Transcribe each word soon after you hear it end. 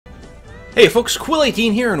Hey folks,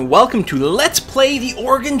 Quill18 here, and welcome to Let's Play the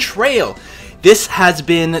Oregon Trail. This has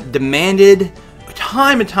been demanded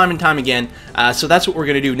time and time again, so that's what we're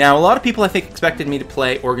going to do. Now, a lot of people, I think, expected me to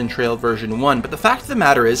play Oregon Trail version 1, but the fact of the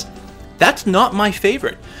matter is, that's not my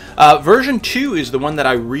favorite. Version 2 is the one that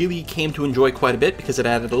I really came to enjoy quite a bit because it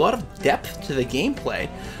added a lot of depth to the gameplay.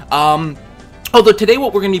 Although today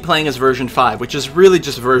what we're going to be playing is version 5, which is really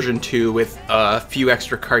just version 2 with a few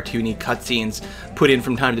extra cartoony cutscenes put in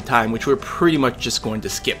from time to time, which we're pretty much just going to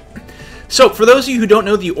skip. So, for those of you who don't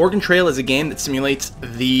know, the Oregon Trail is a game that simulates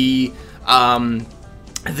the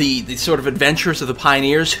sort of adventures of the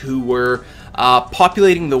pioneers who were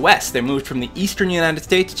populating the West. They moved from the eastern United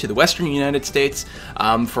States to the western United States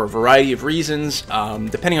for a variety of reasons.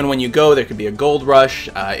 Depending on when you go, there could be a gold rush.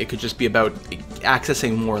 It could just be about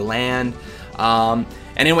accessing more land.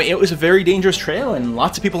 Anyway, it was a very dangerous trail, and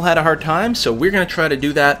lots of people had a hard time, so we're going to try to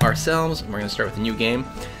do that ourselves, and we're going to start with a new game.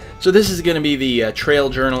 So this is going to be the trail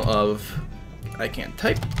journal of... I can't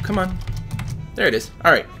type. Come on. There it is.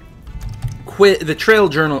 Alright. The trail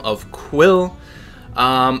journal of Quill,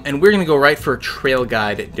 and we're going to go right for trail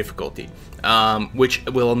guide difficulty, which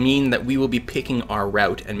will mean that we will be picking our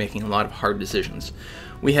route and making a lot of hard decisions.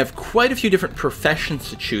 We have quite a few different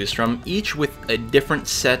professions to choose from, each with a different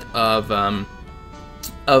set of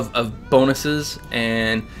bonuses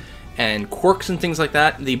and quirks and things like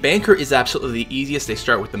that. The banker is absolutely the easiest. They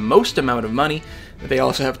start with the most amount of money. They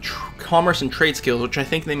also have commerce and trade skills, which I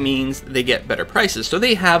think that means they get better prices. So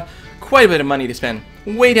they have quite a bit of money to spend.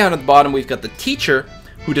 Way down at the bottom, we've got the teacher,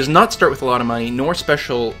 who does not start with a lot of money, nor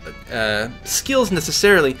special skills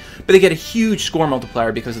necessarily, but they get a huge score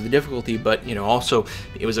multiplier because of the difficulty, but, you know, also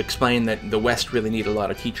it was explained that the West really need a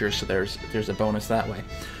lot of teachers, so there's a bonus that way.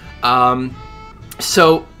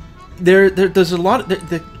 So there's a lot of...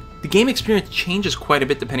 The game experience changes quite a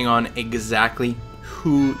bit depending on exactly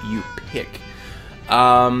who you pick.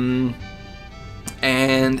 And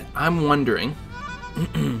I'm wondering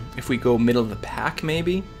if we go middle of the pack,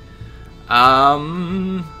 maybe?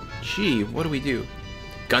 Gee, what do we do?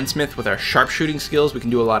 Gunsmith with our sharpshooting skills, we can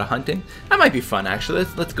do a lot of hunting. That might be fun, actually.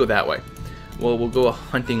 Let's go that way. Well, we'll go a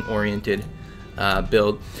hunting-oriented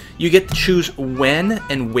build. You get to choose when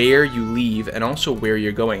and where you leave, and also where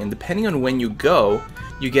you're going. And depending on when you go,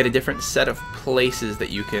 you get a different set of places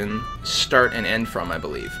that you can start and end from, I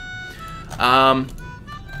believe.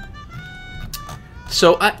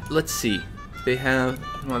 Let's see. They have...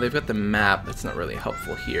 Well, they've got the map. That's not really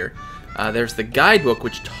helpful here. There's the guidebook,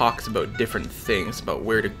 which talks about different things, about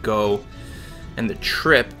where to go and the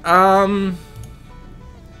trip. I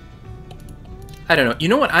don't know. You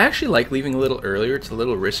know what? I actually like leaving a little earlier. It's a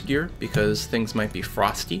little riskier because things might be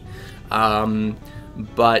frosty.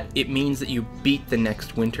 But it means that you beat the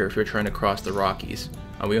next winter if you're trying to cross the Rockies.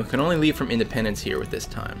 We can only leave from Independence here with this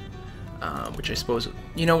time. Which I suppose...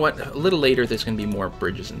 You know what? A little later there's going to be more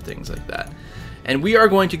bridges and things like that. And we are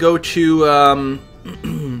going to go to...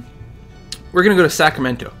 we're going to go to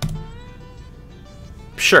Sacramento.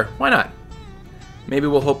 Sure, why not? Maybe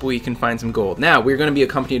we'll hope we can find some gold. Now, we're going to be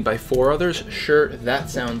accompanied by 4 others. Sure, that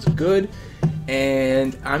sounds good.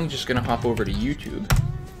 And I'm just going to hop over to YouTube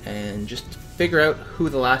and just figure out who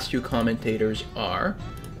the last 2 commentators are.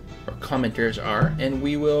 Or commenters are. And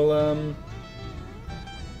we will,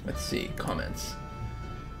 let's see, comments.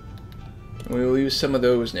 We will use some of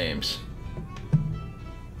those names.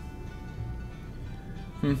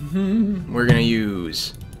 We're going to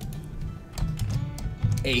use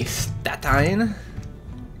a Statine.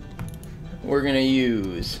 We're going to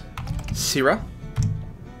use Syrah.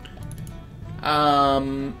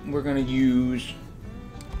 We're going to use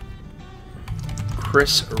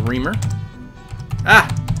Chris Reamer.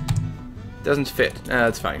 Doesn't fit.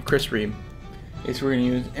 That's fine. Chris Ream is we're going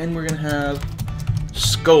to use, and we're going to have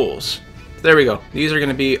Skulls. There we go. These are going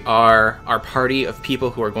to be our party of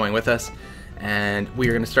people who are going with us. And we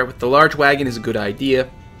are going to start with the large wagon is a good idea.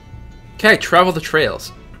 Okay, travel the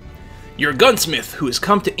trails. You're a gunsmith who has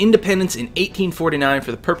come to Independence in 1849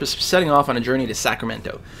 for the purpose of setting off on a journey to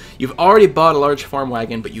Sacramento. You've already bought a large farm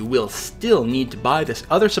wagon, but you will still need to buy the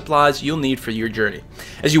other supplies you'll need for your journey.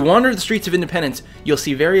 As you wander the streets of Independence, you'll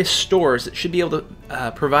see various stores that should be able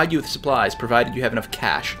to provide you with supplies, provided you have enough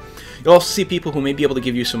cash. You'll also see people who may be able to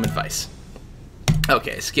give you some advice.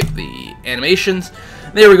 Okay, skip the animations.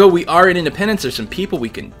 There we go, we are in Independence. There's some people we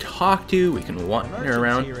can talk to, we can wander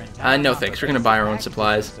around. No thanks, we're going to buy our own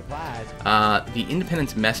supplies. The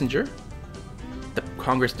Independence Messenger. The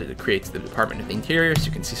Congress that creates the Department of the Interior, so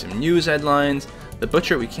you can see some news headlines. The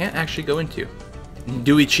Butcher we can't actually go into.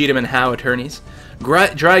 Dewey, Cheatham, and Howe attorneys.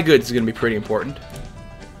 Dry goods is going to be pretty important.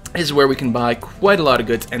 is where we can buy quite a lot of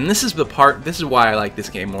goods, and this is why I like this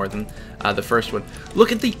game more than the first one.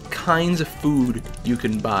 Look at the kinds of food you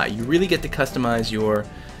can buy. You really get to customize your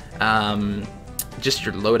just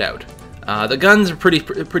your loadout. The guns are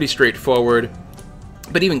pretty straightforward,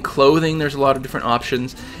 but even clothing, there's a lot of different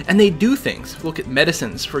options, and they do things. Look at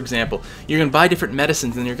medicines, for example. You're going to buy different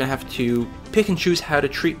medicines, and you're going to have to pick and choose how to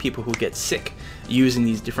treat people who get sick using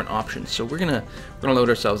these different options. So we're gonna load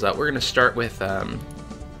ourselves up. We're gonna start with oh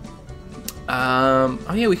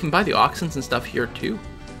yeah, we can buy the oxens and stuff here too.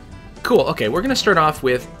 Cool. Okay, we're gonna start off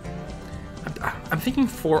with I'm thinking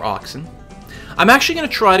 4 oxen. I'm actually gonna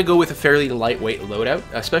try to go with a fairly lightweight loadout,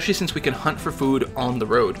 especially since we can hunt for food on the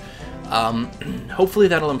road. Hopefully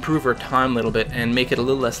that'll improve our time a little bit and make it a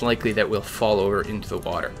little less likely that we'll fall over into the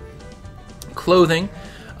water. Clothing.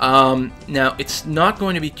 Now, it's not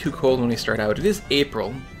going to be too cold when we start out. It is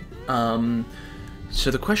April. So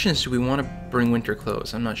the question is, do we want to bring winter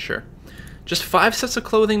clothes? I'm not sure. Just 5 sets of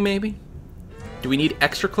clothing, maybe? Do we need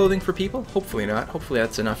extra clothing for people? Hopefully not. Hopefully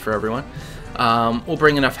that's enough for everyone. We'll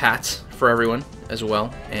bring enough hats for everyone as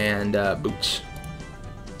well, and boots.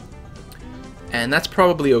 And that's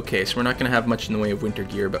probably okay, so we're not going to have much in the way of winter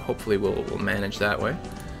gear, but hopefully we'll manage that way.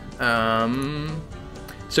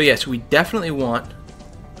 So yes, we definitely want...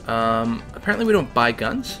 apparently we don't buy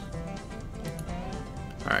guns.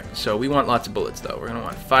 Alright, so we want lots of bullets, though. We're going to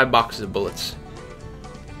want 5 boxes of bullets.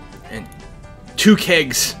 And 2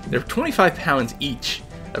 kegs. They're 25 pounds each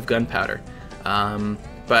of gunpowder.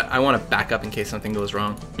 But I want to back up in case something goes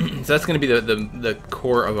wrong. So that's going to be the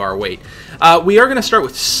core of our weight. We are going to start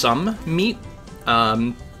with some meat.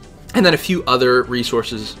 And then a few other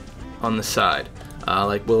resources on the side.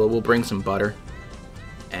 Like we'll bring some butter.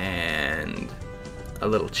 And a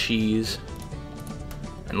little cheese.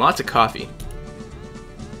 And lots of coffee.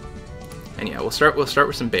 And yeah, we'll start with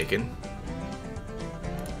some bacon.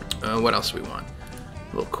 What else do we want?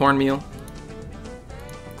 A little cornmeal,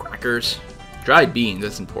 crackers, dried beans.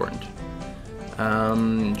 That's important.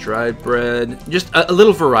 Dried bread. Just a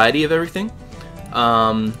little variety of everything.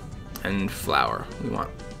 And flour. We want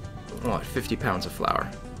 50 pounds of flour.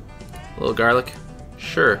 A little garlic.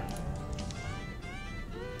 Sure.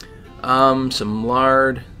 Some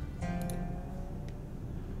lard.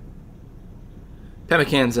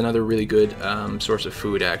 Pemmican's another really good source of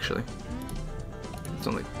food, actually. It's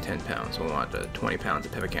only 10 pounds, so we want 20 pounds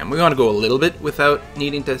of pemmican. We want to go a little bit without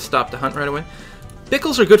needing to stop the hunt right away.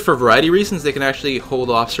 Pickles are good for a variety of reasons. They can actually hold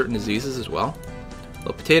off certain diseases as well.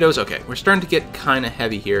 Little potatoes. Okay, we're starting to get kind of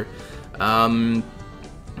heavy here.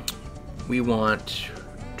 We want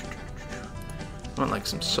like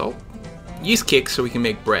some salt. Yeast cakes so we can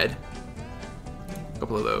make bread. A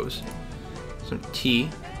couple of those. Some tea.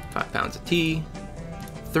 5 pounds of tea.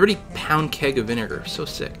 30-pound keg of vinegar. So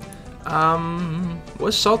sick.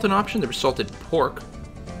 Was salt an option? There was salted pork.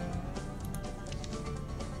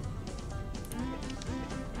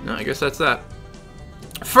 No, I guess that's that.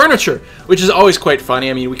 Furniture, which is always quite funny.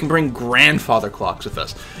 I mean, we can bring grandfather clocks with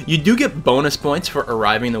us. You do get bonus points for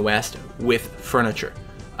arriving in the West with furniture.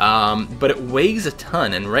 But it weighs a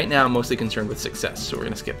ton, and right now I'm mostly concerned with success, so we're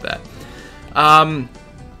going to skip that. I'm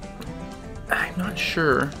not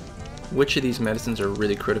sure which of these medicines are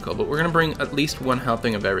really critical, but we're going to bring at least 1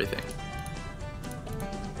 helping of everything.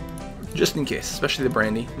 Just in case, especially the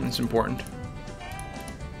brandy. It's important.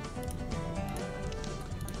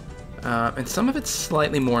 And some of it's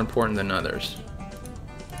slightly more important than others.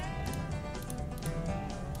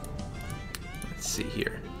 Let's see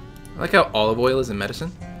here. I like how olive oil is a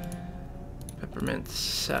medicine. Peppermint,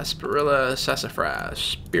 sarsaparilla, sassafras,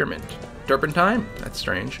 spearmint, turpentine. That's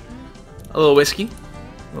strange. A little whiskey.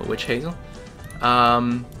 A little witch hazel.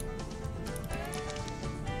 I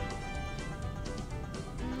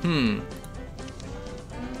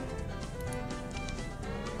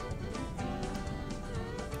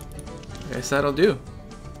guess that'll do.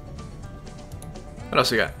 What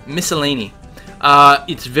else we got? Miscellany.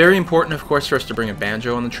 It's very important, of course, for us to bring a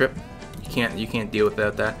banjo on the trip. You can't deal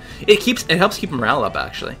without that. It helps keep morale up,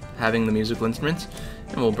 actually, having the musical instruments.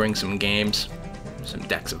 And we'll bring some games, some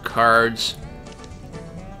decks of cards.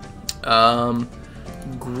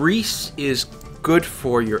 Grease is good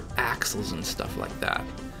for your axles and stuff like that.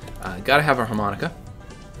 Gotta have our harmonica,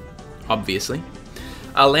 obviously.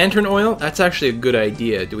 Lantern oil, that's actually a good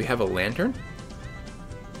idea. Do we have a lantern?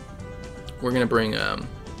 We're gonna bring a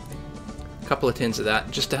couple of tins of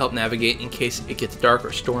that just to help navigate in case it gets dark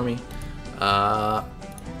or stormy. 5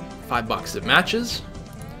 boxes of matches.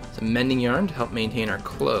 Some mending yarn to help maintain our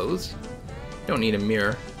clothes. Don't need a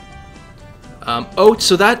mirror. Oh,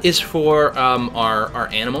 so that is for our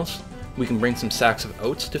animals. We can bring some sacks of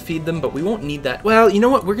oats to feed them, but we won't need that. Well, you know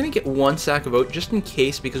what? We're going to get 1 sack of oat just in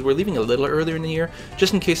case, because we're leaving a little earlier in the year,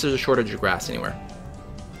 just in case there's a shortage of grass anywhere.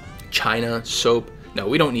 China, soap. No,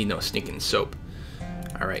 we don't need no stinking soap.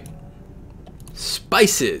 All right.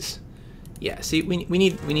 Spices. Yeah, see, we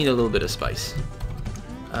need a little bit of spice.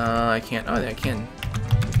 I can't. Oh, I can.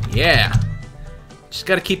 Yeah. Just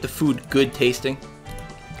got to keep the food good tasting.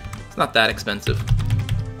 It's not that expensive.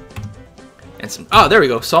 And some, oh, there we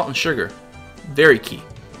go, salt and sugar. Very key.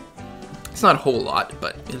 It's not a whole lot,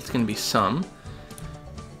 but it's going to be some.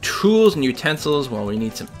 Tools and utensils, well, we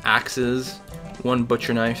need some axes, 1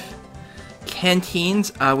 butcher knife.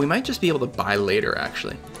 Canteens, we might just be able to buy later,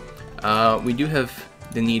 actually. We do have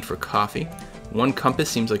the need for coffee. 1 compass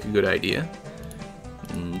seems like a good idea.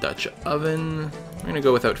 Dutch oven. We're going to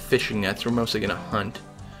go without fishing nets. We're mostly going to hunt.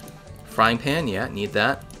 Frying pan, yeah, need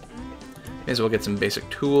that. May as well get some basic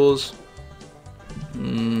tools.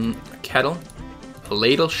 A kettle. A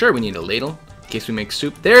ladle. Sure, we need a ladle in case we make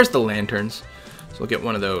soup. There's the lanterns. So we'll get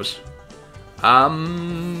one of those.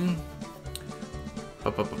 Pot.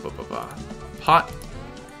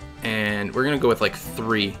 And we're going to go with like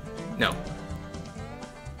 3. No.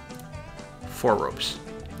 4 ropes.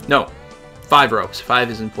 No. 5 ropes.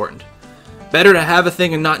 5 is important. Better to have a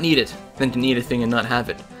thing and not need it than to need a thing and not have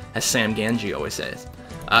it, as Sam Ganji always says.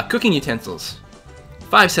 Cooking utensils.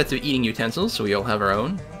 5 sets of eating utensils, so we all have our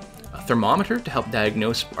own. A thermometer to help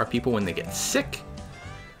diagnose our people when they get sick.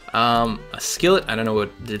 A skillet. I don't know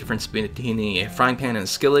what the difference between a frying pan and a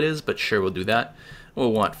skillet is, but sure, we'll do that.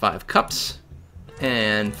 We'll want 5 cups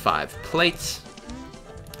and 5 plates.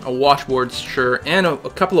 A washboard, sure, and a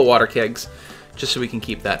couple of water kegs, just so we can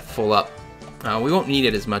keep that full up. We won't need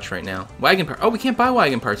it as much right now. Wagon part. Oh, we can't buy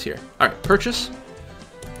wagon parts here. All right, purchase.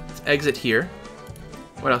 Let's exit here.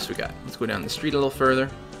 What else we got? Let's go down the street a little further.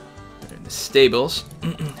 The stables.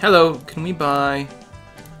 Hello, can we buy?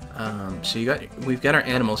 So we've got our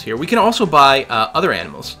animals here. We can also buy other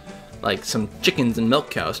animals, like some chickens and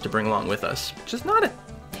milk cows to bring along with us, which is not a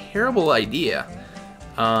terrible idea.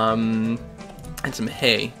 And some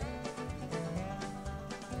hay.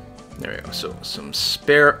 There we go. So some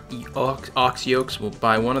spare ox yokes. We'll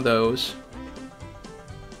buy 1 of those.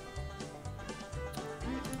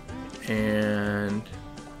 And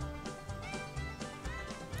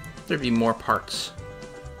there'd be more parts.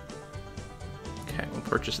 Okay, we'll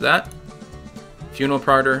purchase that. Funeral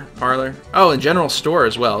parlor. Oh, and general store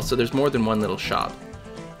as well. So there's more than 1 little shop.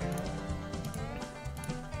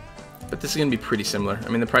 But this is going to be pretty similar. I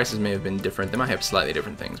mean, the prices may have been different. They might have slightly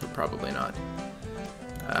different things, but probably not.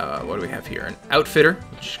 What do we have here? An outfitter,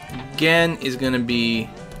 which again is going to be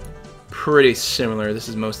pretty similar. This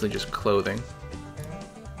is mostly just clothing.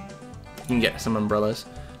 You can get some umbrellas.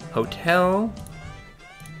 Hotel.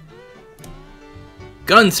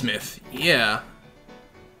 Gunsmith, yeah.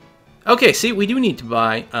 Okay, see, we do need to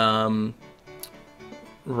buy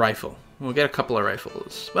rifle. We'll get a couple of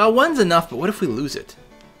rifles. Well, 1's enough, but what if we lose it?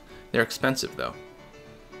 They're expensive, though.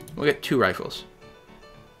 We'll get 2 rifles.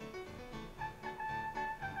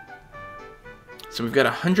 So we've got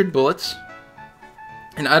 100 bullets.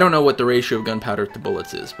 And I don't know what the ratio of gunpowder to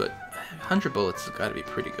bullets is, but 100 bullets has got to be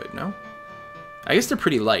pretty good, no? I guess they're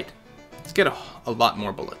pretty light. Let's get a lot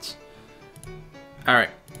more bullets. Alright.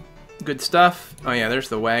 Good stuff. Oh yeah, there's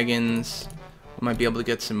the wagons. We might be able to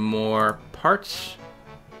get some more parts.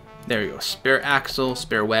 There we go. Spare axle,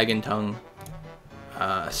 spare wagon tongue,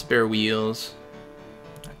 spare wheels.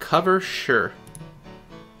 A cover? Sure.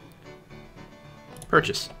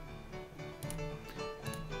 Purchase.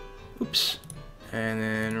 Oops. And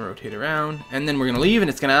then rotate around. And then we're going to leave, and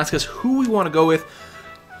it's going to ask us who we want to go with.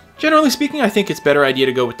 Generally speaking, I think it's a better idea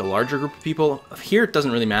to go with the larger group of people. Here, it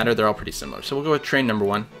doesn't really matter. They're all pretty similar. So we'll go with train number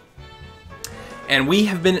 1. And we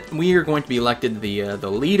are going to be elected the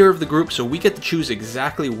leader of the group, so we get to choose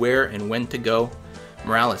exactly where and when to go.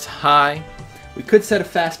 Morale is high. We could set a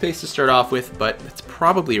fast pace to start off with, but it's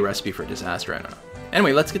probably a recipe for disaster. I don't know.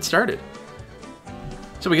 Anyway, let's get started.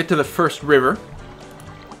 So we get to the first river.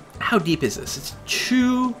 How deep is this? It's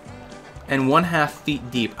 2 1/2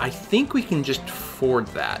 feet deep. I think we can just ford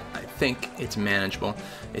that. I think it's manageable.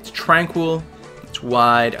 It's tranquil. It's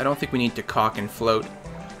wide. I don't think we need to cock and float.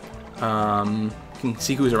 You can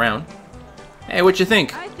see who's around. Hey, what you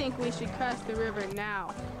think? I think we should cross the river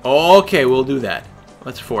now. Okay, we'll do that.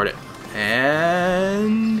 Let's ford it.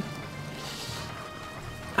 And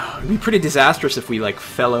it'd be pretty disastrous if we like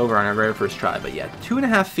fell over on our very first try. But yeah,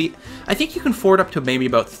 2.5 feet. I think you can ford up to maybe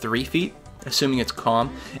about 3 feet, assuming it's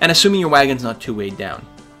calm, and assuming your wagon's not too weighed down.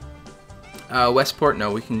 Westport,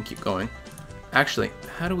 no, we can keep going. Actually,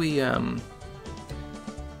 how do we go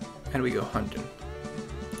hunting?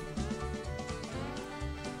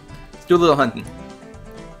 Do a little hunting.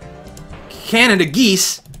 Canada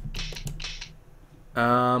geese.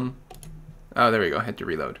 Oh, there we go. I had to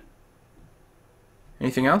reload.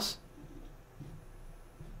 Anything else?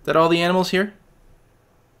 Is that all the animals here?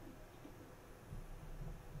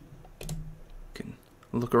 Can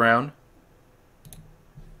look around.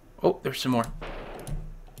 Oh, there's some more.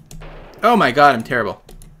 Oh my god, I'm terrible.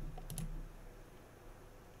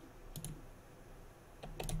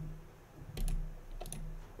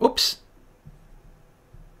 Oops.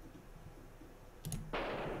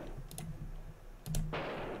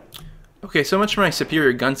 Okay, so much for my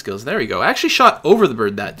superior gun skills. There we go. I actually shot over the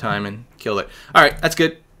bird that time and killed it. Alright, that's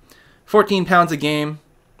good. 14 pounds a game.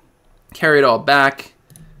 Carry it all back.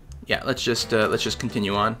 Yeah, let's just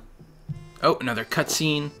continue on. Oh, another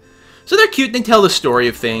cutscene. So they're cute. They tell the story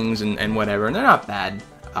of things and whatever, and they're not bad.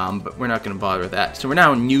 But we're not going to bother with that. So we're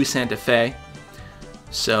now in New Santa Fe.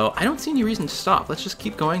 So I don't see any reason to stop. Let's just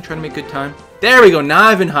keep going, try to make good time. There we go. Now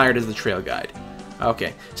I've been hired as the trail guide.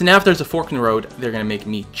 Okay. So now if there's a fork in the road, they're going to make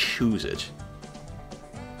me choose it.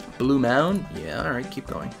 Blue Mound? Yeah, all right, keep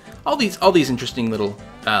going. All these interesting little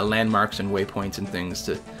landmarks and waypoints and things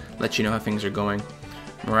to let you know how things are going.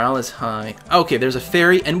 Morale is high. Okay, there's a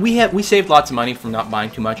ferry, and we saved lots of money from not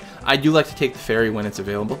buying too much. I do like to take the ferry when it's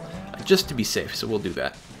available, just to be safe, so we'll do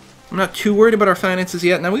that. I'm not too worried about our finances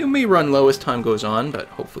yet. Now, we may run low as time goes on, but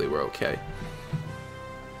hopefully we're okay.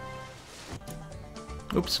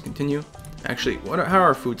 Oops, continue. Actually, how are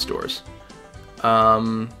our food stores?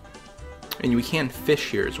 And we can fish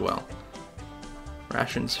here as well.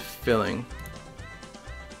 Rations filling.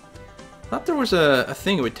 I thought there was a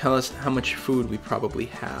thing that would tell us how much food we probably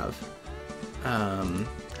have. How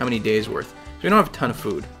many days worth. So we don't have a ton of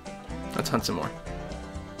food. Let's hunt some more.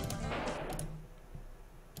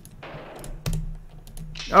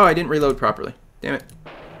 Oh, I didn't reload properly. Damn it.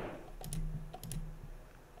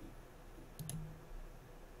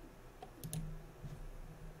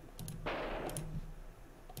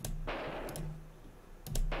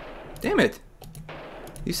 Damn it.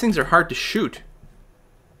 These things are hard to shoot.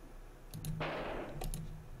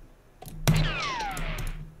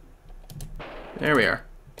 There we are.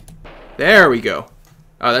 There we go.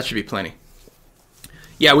 Oh, that should be plenty.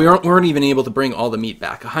 Yeah, we weren't even able to bring all the meat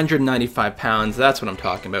back. 195 pounds, that's what I'm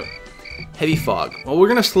talking about. Heavy fog. Well, we're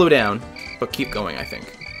going to slow down, but keep going, I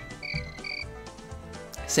think.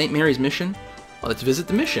 St. Mary's Mission? Well, let's visit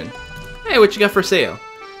the mission. Hey, what you got for sale?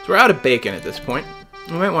 So we're out of bacon at this point.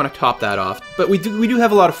 We might want to top that off. But we do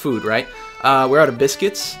have a lot of food, right? We're out of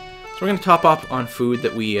biscuits. So we're going to top up on food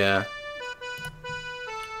that we've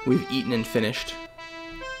eaten and finished.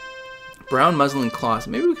 Brown muslin cloths.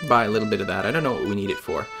 Maybe we could buy a little bit of that. I don't know what we need it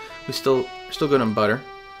for. We're still good on butter.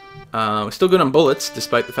 We're still good on bullets,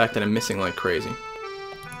 despite the fact that I'm missing like crazy.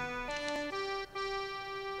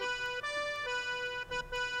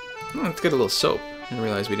 Oh, let's get a little soap. I didn't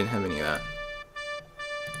realize we didn't have any of that.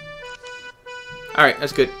 Alright,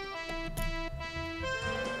 that's good.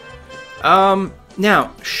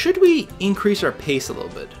 Now, should we increase our pace a little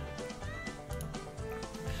bit?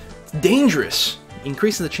 It's dangerous.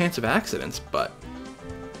 Increasing the chance of accidents, but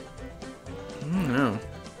I don't know.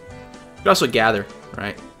 We could also gather,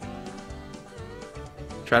 right?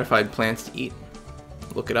 Try to find plants to eat.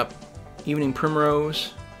 Look it up. Evening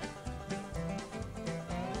primrose.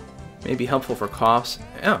 May be helpful for coughs.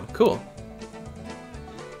 Oh, cool.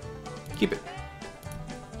 Keep it.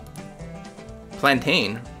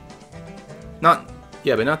 Plantain.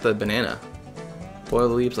 Yeah, but not the banana. Boil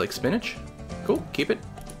the leaves like spinach. Cool, keep it.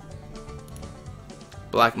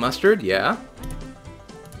 Black mustard, yeah.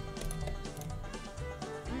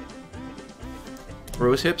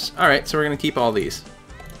 Rose hips. Alright, so we're going to keep all these.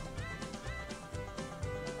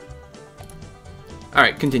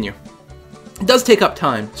 Alright, continue. It does take up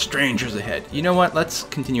time. Strangers ahead. You know what? Let's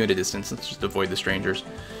continue at a distance. Let's just avoid the strangers.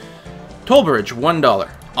 Toll bridge,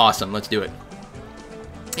 $1. Awesome, let's do it.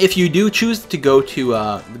 If you do choose to go to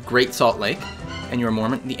the Great Salt Lake and you're a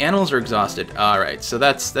Mormon, the animals are exhausted. Alright, so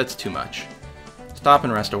that's too much. Stop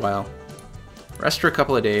and rest a while. Rest for a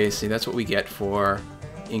couple of days. See, that's what we get for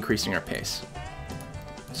increasing our pace.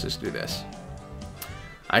 Let's just do this.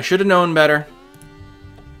 I should have known better.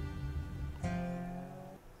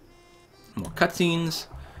 More cutscenes.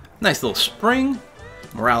 Nice little spring.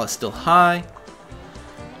 Morale is still high.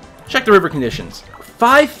 Check the river conditions.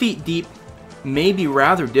 5 feet deep may be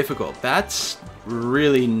rather difficult. That's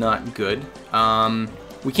really not good.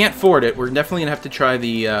 We can't ford it. We're definitely going to have to try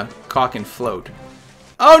the cock and float.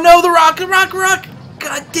 Oh no, the rock!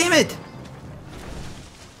 God damn it!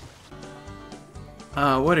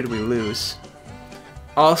 What did we lose?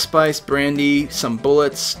 Allspice, brandy, some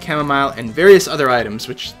bullets, chamomile, and various other items,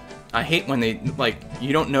 which I hate when they, like,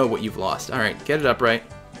 you don't know what you've lost. Alright, get it upright.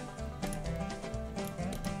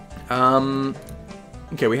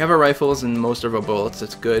 Okay, we have our rifles and most of our bullets.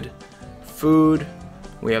 That's good. Food.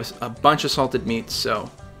 We have a bunch of salted meats, so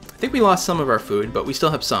I think we lost some of our food, but we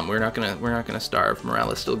still have some. We're not gonna starve.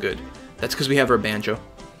 Morale is still good. That's because we have our banjo.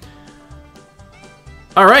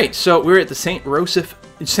 All right, so we're at the St.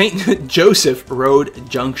 Joseph Road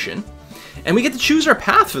Junction, and we get to choose our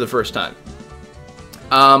path for the first time.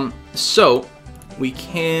 So we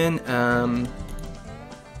can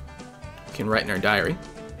write in our diary.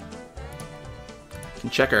 We can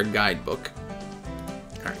check our guidebook,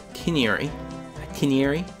 our itinerary.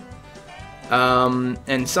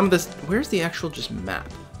 And some of this. Where's the actual just map?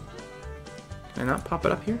 Can I not pop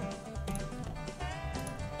it up here?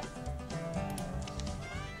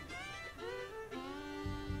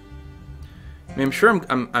 I mean, I'm sure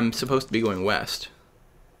I'm supposed to be going west.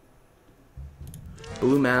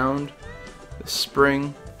 Blue Mound, the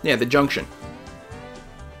spring, yeah, the junction.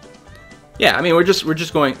 Yeah, I mean we're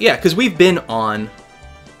just going, yeah, because we've been on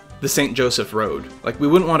the St. Joseph Road. Like, we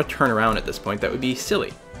wouldn't want to turn around at this point. That would be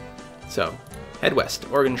silly. So, head west,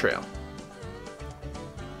 Oregon Trail.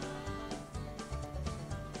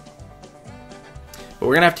 But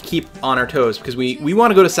we're gonna have to keep on our toes because we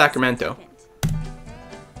want to go to Sacramento.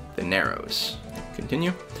 The Narrows.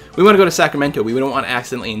 Continue. We want to go to Sacramento. We don't want to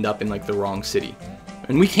accidentally end up in like the wrong city.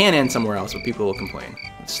 And we can end somewhere else, but people will complain.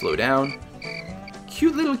 Let's slow down.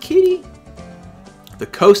 Cute little kitty. The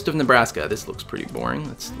coast of Nebraska. This looks pretty boring.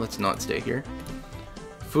 Let's not stay here.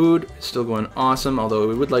 Food is still going awesome, although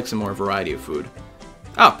we would like some more variety of food.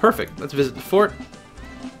 Ah, perfect. Let's visit the fort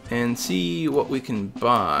and see what we can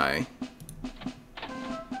buy.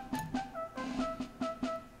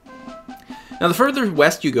 Now, the further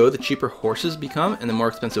west you go, the cheaper horses become, and the more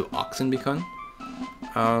expensive oxen become.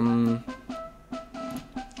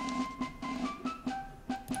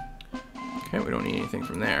 Okay, we don't need anything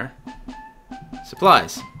from there.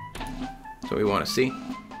 Supplies. That's what we want to see.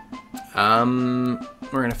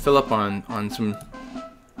 We're gonna fill up on some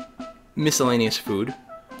miscellaneous food.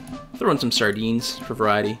 Throw in some sardines for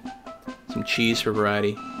variety, some cheese for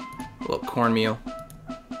variety, a little cornmeal,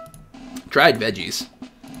 dried veggies.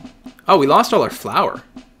 Oh, we lost all our flour.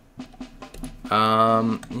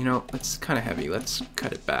 You know, that's kind of heavy. Let's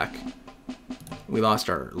cut it back. We lost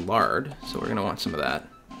our lard, so we're gonna want some of that.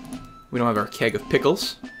 We don't have our keg of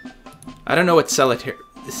pickles. I don't know what saleratus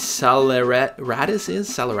is.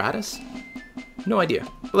 Saleratus? No idea.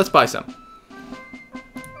 But let's buy some.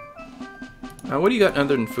 What do you got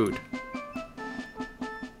other than food?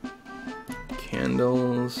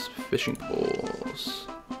 Candles, fishing poles.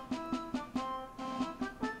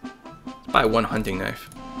 Let's buy one hunting knife.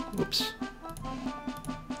 Whoops.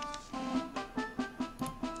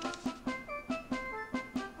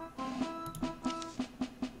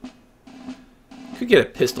 Could get a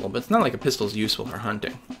pistol, but it's not like a pistol's useful for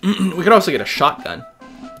hunting. We could also get a shotgun,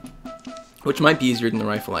 which might be easier than the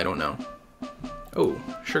rifle, I don't know. Oh,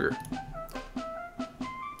 sugar.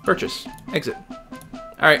 Purchase. Exit.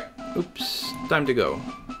 Alright. Oops. Time to go.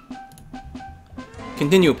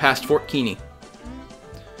 Continue past Fort Keeney.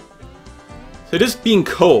 So it is being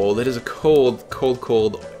cold. It is a cold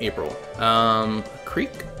April.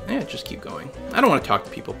 Creek? Yeah, just keep going. I don't want to talk to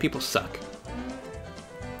people. People suck.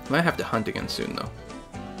 Might have to hunt again soon, though.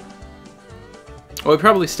 Well, we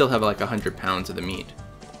probably still have like 100 pounds of the meat.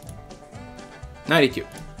 92.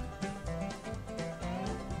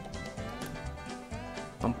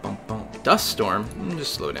 Bum, bum, bum. Dust storm.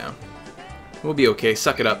 Just slow down. We'll be okay.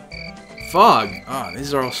 Suck it up. Fog. Ah,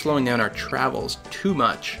 these are all slowing down our travels too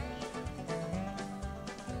much.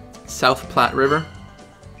 South Platte River.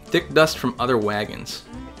 Thick dust from other wagons.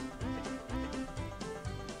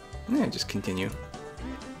 Yeah, just continue.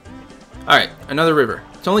 Alright, another river.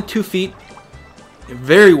 It's only 2 feet.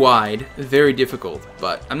 Very wide. Very difficult.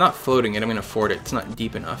 But I'm not floating it. I'm going to ford it. It's not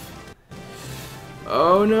deep enough.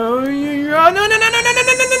 Oh no. Oh,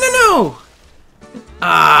 no.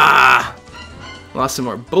 Ah! Lost some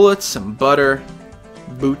more bullets, some butter,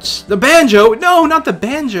 boots. The banjo! No, not the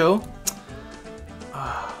banjo!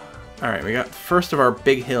 Alright, we got the first of our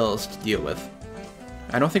big hills to deal with.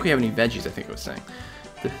 I don't think we have any veggies, I think I was saying.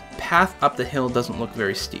 The path up the hill doesn't look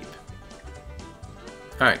very steep.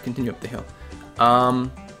 Alright, continue up the hill.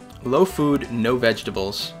 Low food, no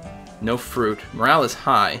vegetables, no fruit. Morale is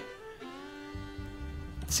high.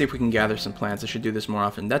 Let's see if we can gather some plants. I should do this more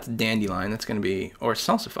often. That's dandelion. That's going to be... or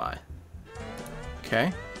salsify.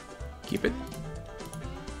 Okay. Keep it.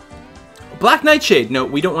 Black nightshade. No,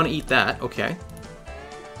 we don't want to eat that. Okay.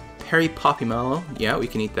 Perry poppy mallow. Yeah, we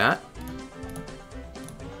can eat that.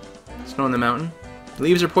 Snow on the mountain.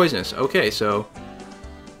 Leaves are poisonous. Okay, so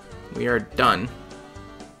we are done.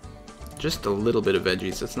 Just a little bit of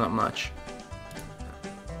veggies. That's not much.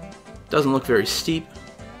 Doesn't look very steep.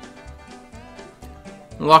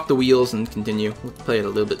 Lock the wheels and continue. We'll play it a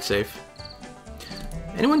little bit safe.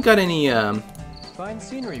 Anyone got any, Fine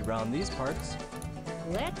scenery around these parts.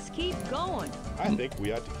 Let's keep going. I think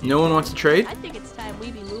we ought to keep no one wants to trade? I think it's time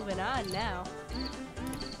we be moving on now.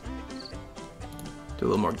 Do a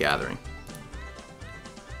little more gathering.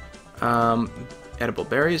 Edible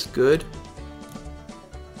berries, good.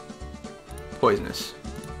 Poisonous.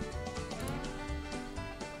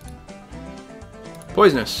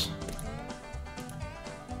 Poisonous.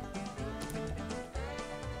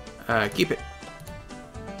 Keep it.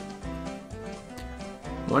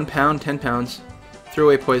 1 pound, 10 pounds. Throw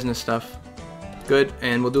away poisonous stuff. Good,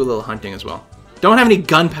 and we'll do a little hunting as well. Don't have any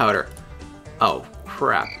gunpowder. Oh,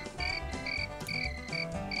 crap.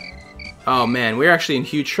 Oh man, we're actually in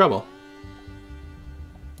huge trouble.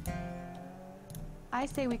 I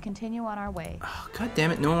say we continue on our way. Oh, God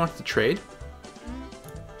damn it, no one wants to trade?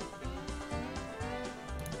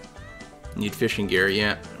 Need fishing gear,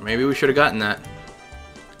 yeah. Maybe we should have gotten that.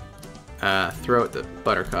 Throw out the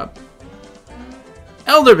buttercup.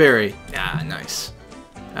 Elderberry! Ah, nice.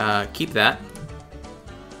 Keep that.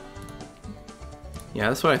 Yeah,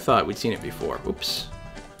 that's what I thought. We'd seen it before. Oops.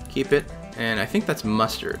 Keep it. And I think that's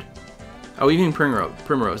mustard. Oh, even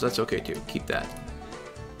primrose. That's okay too. Keep that.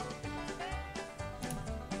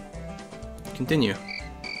 Continue.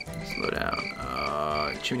 Slow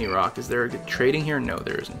down. Chimney Rock. Is there a good trading here? No,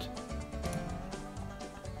 there isn't.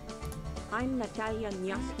 I'm Natalia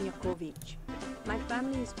Nyasniakovich. My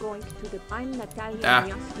family is going to the... I'm Natalia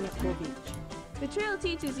Nyasniakovich. The trail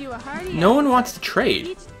teaches you a hearty... No one wants to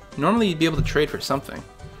trade. Normally you'd be able to trade for something.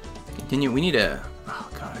 Continue. We need a... Oh,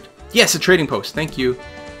 God. Yes, a trading post. Thank you.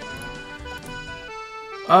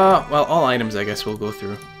 Well, all items, I guess, we'll go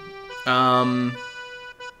through.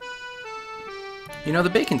 You know, the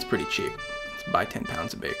bacon's pretty cheap. Let's buy 10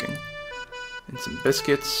 pounds of bacon. And some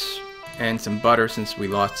biscuits. And some butter, since we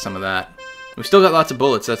lost some of that. We've still got lots of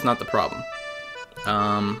bullets, that's not the problem.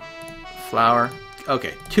 Flour.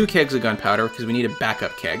 Okay, 2 kegs of gunpowder, because we need a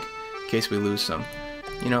backup keg, in case we lose some.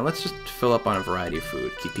 You know, let's just fill up on a variety of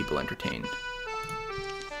food, keep people entertained.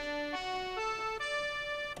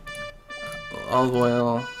 Olive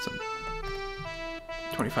oil, some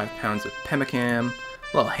 25 pounds of pemmican, a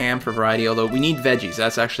little ham for variety, although we need veggies.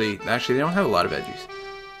 That's actually, they don't have a lot of veggies.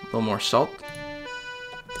 A little more salt.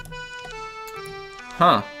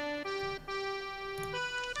 Huh.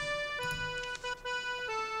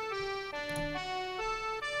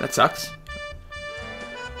 That sucks.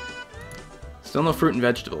 Still no fruit and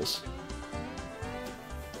vegetables.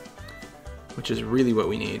 Which is really what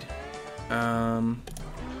we need.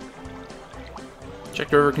 Check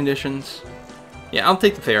the river conditions. Yeah, I'll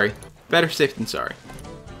take the ferry. Better safe than sorry.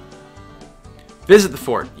 Visit the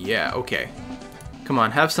fort. Yeah, okay. Come on,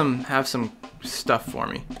 have some stuff for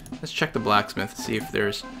me. Let's check the blacksmith, see if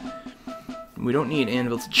there's... We don't need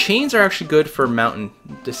anvils. Chains are actually good for mountain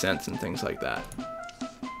descents and things like that.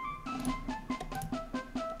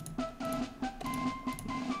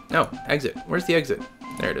 No, exit. Where's the exit?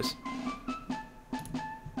 There it is.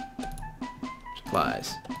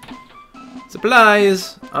 Supplies.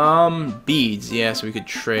 Supplies! Beads. Yeah, so we could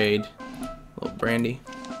trade. A little brandy.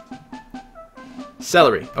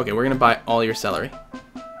 Celery. Okay, we're gonna buy all your celery.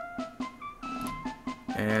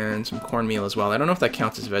 And some cornmeal as well. I don't know if that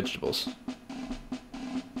counts as vegetables.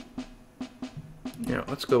 You know,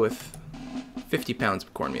 let's go with 50 pounds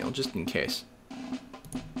of cornmeal, just in case.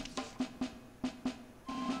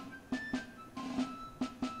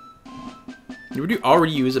 Would you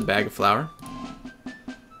already use a bag of flour?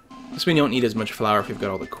 Guess we don't need as much flour if we've got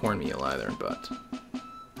all the cornmeal either, but...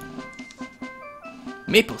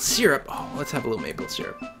 Maple syrup! Oh, let's have a little maple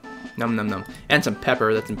syrup. Num num num. And some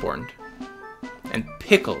pepper, that's important. And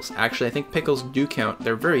pickles. Actually, I think pickles do count.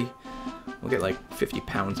 They're very... We'll get like 50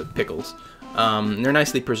 pounds of pickles. They're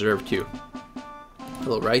nicely preserved too. A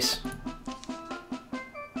little rice.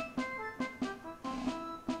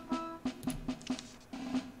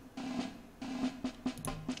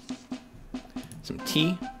 Some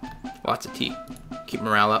tea. Lots of tea. Keep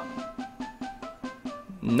morale up.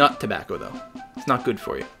 Not tobacco though. It's not good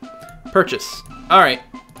for you. Purchase. Alright.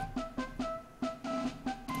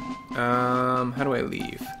 How do I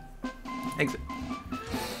leave? Exit.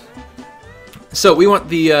 So we want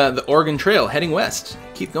the Oregon Trail heading west.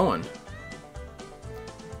 Keep going.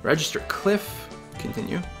 Register cliff.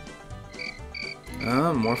 Continue.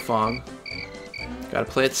 More fog. Gotta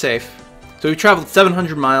play it safe. So we've traveled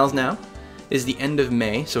 700 miles now. is the end of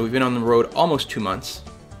May, so we've been on the road almost 2 months.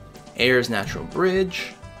 Ayers Natural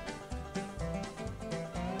Bridge.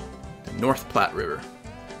 The North Platte River.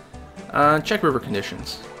 Check river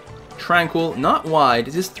conditions. Tranquil, not wide,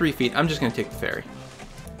 it is 3 feet. I'm just going to take the ferry.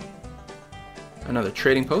 Another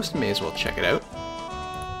trading post, may as well check it out.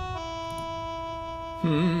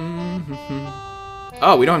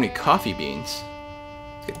 Oh, we don't have any coffee beans.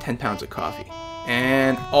 Let's get 10 pounds of coffee.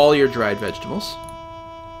 And all your dried vegetables.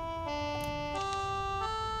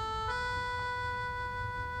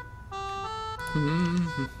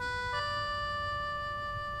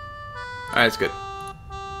 Alright, that's good.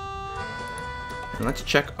 And let's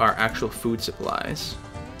check our actual food supplies.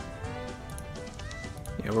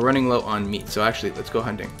 Yeah, we're running low on meat, so actually, let's go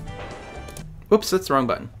hunting. Whoops, that's the wrong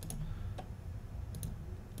button.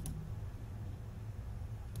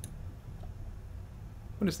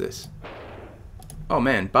 What is this? Oh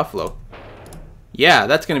man, buffalo. Yeah,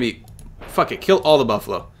 that's gonna be... Fuck it, kill all the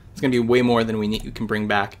buffalo. It's gonna be way more than we can bring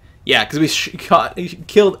back. Yeah, because we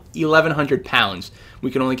killed 1,100 pounds.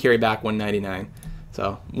 We can only carry back 199.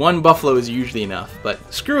 So, 1 buffalo is usually enough,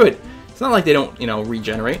 but screw it. It's not like they don't, you know,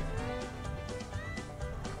 regenerate.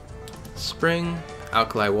 Spring,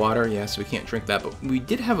 alkali water. Yes, we can't drink that, but we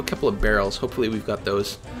did have a couple of barrels. Hopefully we've got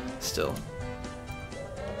those still.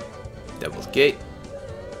 Devil's Gate.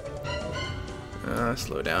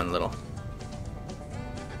 Slow down a little.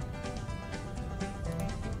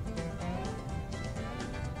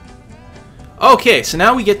 Okay, so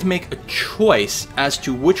now we get to make a choice as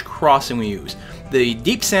to which crossing we use. The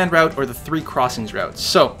deep sand route or the 3 crossings route.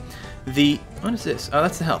 So, what is this? Oh,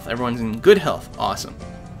 that's the health. Everyone's in good health. Awesome.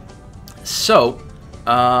 So,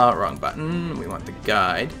 wrong button. We want the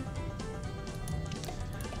guide.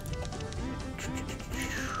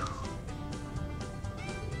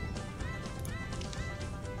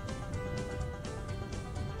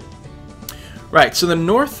 Right, so the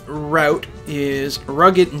north route is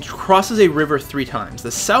rugged and crosses a river 3 times. The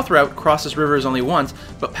south route crosses rivers only once,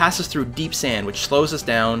 but passes through deep sand, which slows us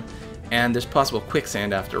down, and there's possible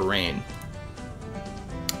quicksand after rain.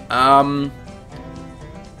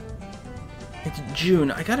 It's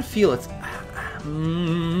June. I gotta feel it's...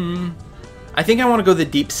 I think I want to go the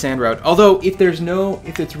deep sand route. Although, if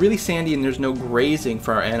it's really sandy and there's no grazing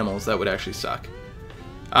for our animals, that would actually suck.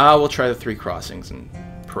 We'll try the 3 crossings and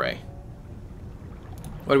pray.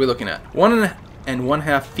 What are we looking at?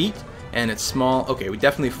 1.5 feet, and it's small. Okay, we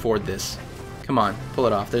definitely afford this. Come on, pull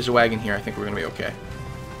it off. There's a wagon here. I think we're going to be okay.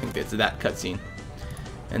 I think it's that cutscene.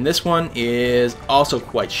 And this one is also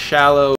quite shallow.